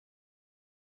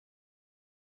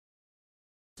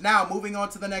Now, moving on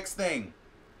to the next thing.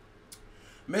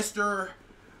 Mr.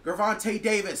 Gervonta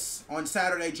Davis on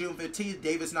Saturday, June 15th.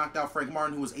 Davis knocked out Frank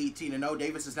Martin, who was 18-0.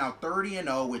 Davis is now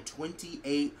 30-0 with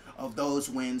 28 of those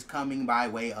wins coming by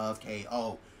way of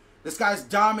KO. This guy's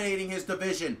dominating his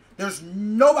division. There's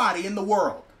nobody in the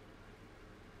world,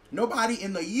 nobody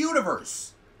in the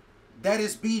universe that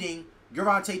is beating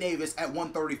Gervonta Davis at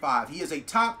 135. He is a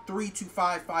top 3 to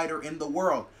 5 fighter in the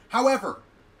world. However,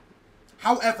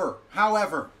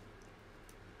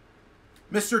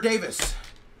 Mr. Davis,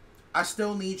 I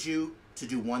still need you to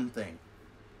do one thing.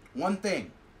 One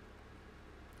thing.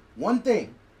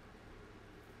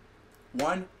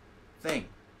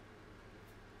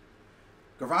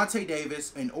 Gervonta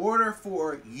Davis, in order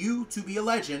for you to be a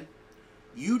legend,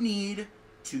 you need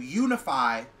to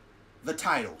unify the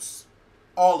titles.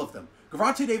 All of them.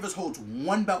 Gervonta Davis holds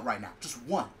one belt right now. Just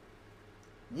one.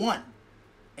 One.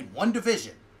 In one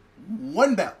division.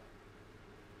 One belt.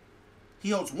 He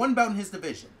holds one belt in his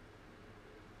division.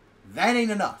 That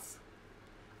ain't enough.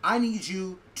 I need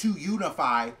you to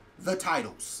unify the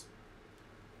titles.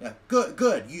 Yeah,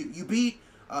 good. You beat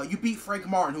Frank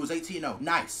Martin, who was 18-0.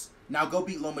 Nice. Now go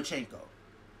beat Lomachenko.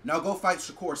 Now go fight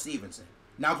Shakur Stevenson.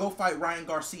 Now go fight Ryan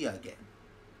Garcia again.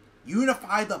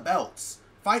 Unify the belts.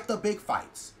 Fight the big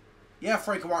fights. Yeah,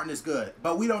 Frank Martin is good,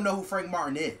 but we don't know who Frank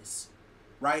Martin is,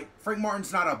 right? Frank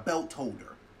Martin's not a belt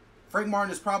holder. Frank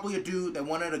Martin is probably a dude that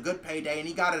wanted a good payday, and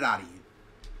he got it out of you.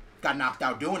 Got knocked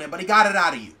out doing it, but he got it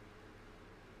out of you.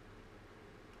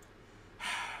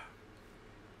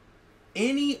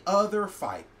 Any other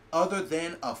fight other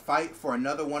than a fight for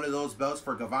another one of those belts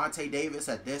for Gervonta Davis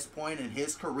at this point in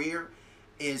his career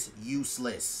is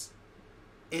useless.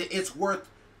 It's worth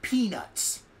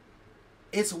peanuts.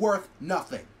 It's worth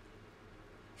nothing.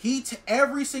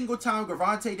 Every single time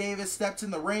Gervonta Davis steps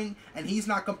in the ring and he's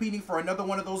not competing for another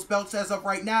one of those belts as of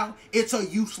right now, it's a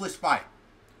useless fight.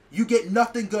 You get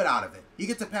nothing good out of it. You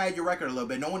get to pad your record a little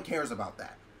bit. No one cares about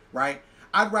that, right?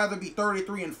 I'd rather be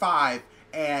 33-5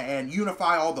 and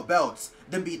unify all the belts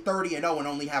than be 30-0 and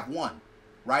only have one,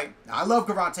 right? Now, I love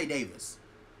Gervonta Davis,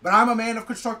 but I'm a man of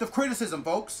constructive criticism,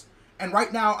 folks. And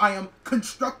right now I am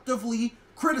constructively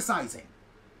criticizing.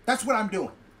 That's what I'm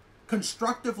doing.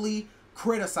 Constructively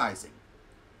criticizing.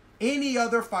 Any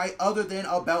other fight other than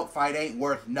a belt fight ain't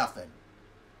worth nothing.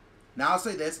 Now I'll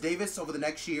say this, Davis over the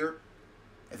next year,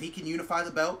 if he can unify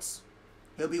the belts,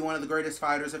 he'll be one of the greatest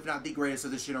fighters, if not the greatest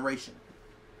of this generation.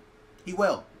 He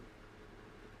will.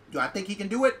 Do I think he can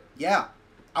do it? Yeah.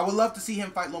 I would love to see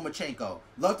him fight Lomachenko.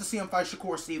 Love to see him fight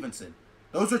Shakur Stevenson.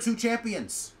 Those are two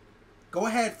champions. Go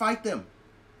ahead, fight them.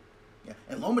 Yeah.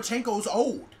 And Lomachenko's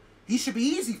old. He should be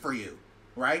easy for you,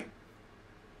 right?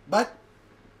 But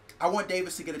I want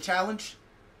Davis to get a challenge.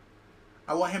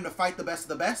 I want him to fight the best of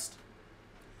the best.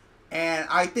 And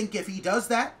I think if he does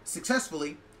that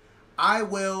successfully, I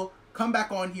will come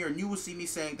back on here and you will see me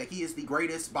saying that he is the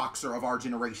greatest boxer of our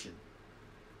generation.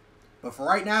 But for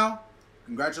right now,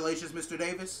 congratulations, Mr.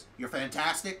 Davis. You're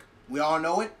fantastic. We all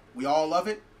know it. We all love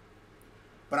it.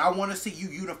 But I want to see you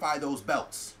unify those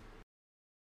belts.